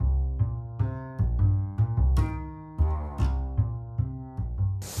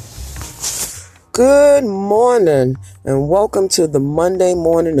Good morning, and welcome to the Monday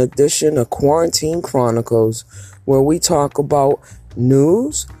morning edition of Quarantine Chronicles, where we talk about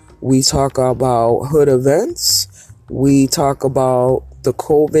news, we talk about hood events, we talk about the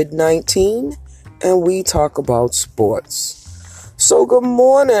COVID-19, and we talk about sports. So good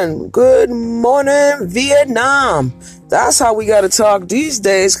morning, Vietnam. That's how we gotta talk these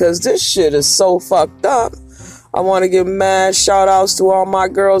days, because this shit is so fucked up. I want to give mad shout outs to all my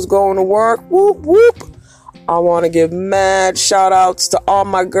girls going to work. Whoop, whoop. I want to give mad shout outs to all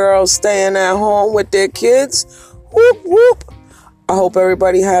my girls staying at home with their kids. Whoop, whoop. I hope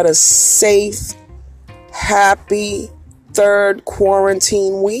everybody had a safe, happy third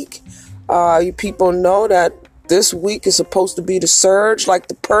quarantine week. You people know that this week is supposed to be the surge, like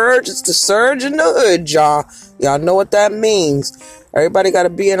the purge. It's the surge in the hood, y'all. Y'all know what that means. Everybody got to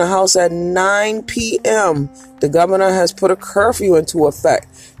be in the house at 9 p.m. The governor has put a curfew into effect.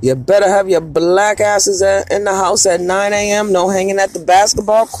 You better have your black asses in the house at 9 a.m. No hanging at the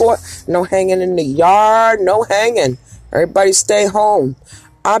basketball court. No hanging in the yard. No hanging. Everybody stay home.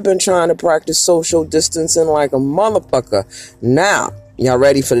 I've been trying to practice social distancing like a motherfucker. Now, y'all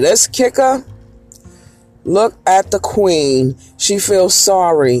ready for this kicker? Look at the queen. She feels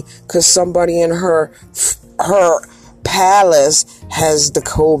sorry because somebody in her palace has the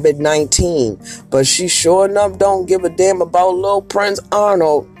COVID-19, but she sure enough don't give a damn about little Prince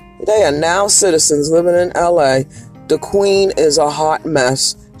Arnold. They are now citizens living in LA. The queen is a hot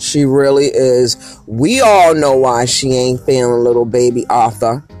mess. She really is. We all know why she ain't feeling little baby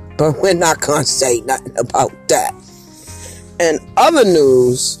Arthur, but we're not gonna say nothing about that. And other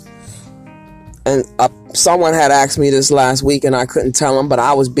news, and someone had asked me this last week and I couldn't tell them, but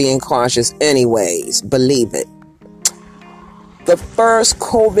I was being cautious anyways. Believe it. The first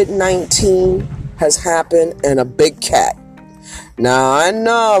COVID-19 has happened in a big cat. Now, I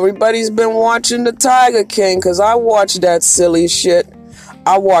know everybody's been watching the Tiger King because I watched that silly shit.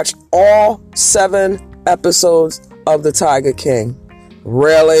 I watched all 7 episodes of the Tiger King.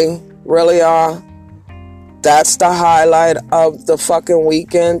 Really? Really, that's the highlight of the fucking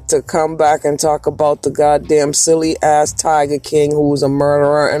weekend, to come back and talk about the goddamn silly ass Tiger King who was a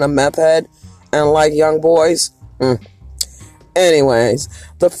murderer and a meth head and like young boys? Anyways,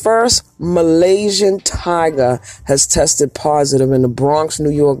 the first Malaysian tiger has tested positive in the Bronx, New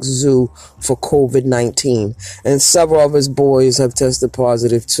York Zoo for COVID-19, and several of his boys have tested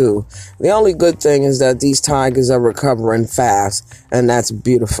positive too. The only good thing is that these tigers are recovering fast, and that's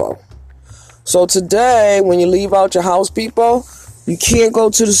beautiful. So today, when you leave out your house, people, you can't go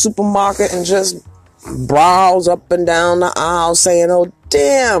to the supermarket and just browse up and down the aisle saying, oh,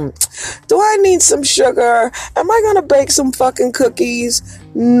 damn, do I need some sugar? Am I gonna bake some fucking cookies?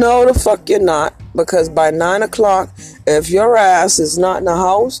 No, the fuck you're not. Because by 9 o'clock, if your ass is not in the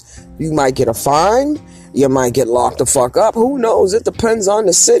house, you might get a fine. You might get locked the fuck up. Who knows? It depends on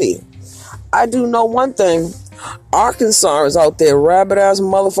the city. I do know one thing. Arkansas is out there rabid ass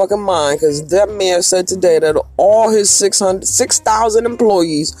motherfucking mind, because that mayor said today that all his 6,000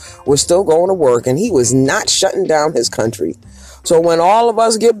 employees were still going to work and he was not shutting down his country. So when all of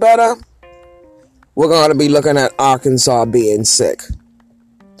us get better, we're going to be looking at Arkansas being sick.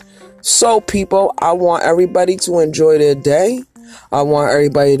 So people, I want everybody to enjoy their day. I want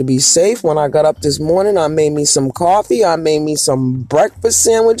everybody to be safe. When I got up this morning, I made me some coffee, I made me some breakfast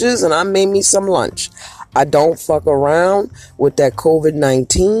sandwiches, and I made me some lunch. I don't fuck around with that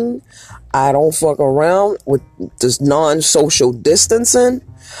COVID-19. I don't fuck around with this non-social distancing.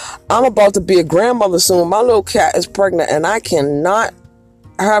 I'm about to be a grandmother soon. My little cat is pregnant and I cannot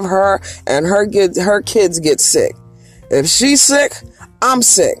have her and her kids get sick. If she's sick, I'm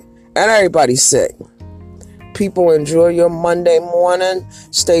sick. And everybody's sick. People, enjoy your Monday morning.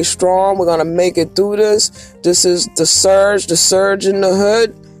 Stay strong. We're going to make it through this. This is the surge in the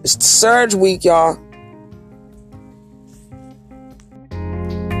hood. It's the surge week, y'all.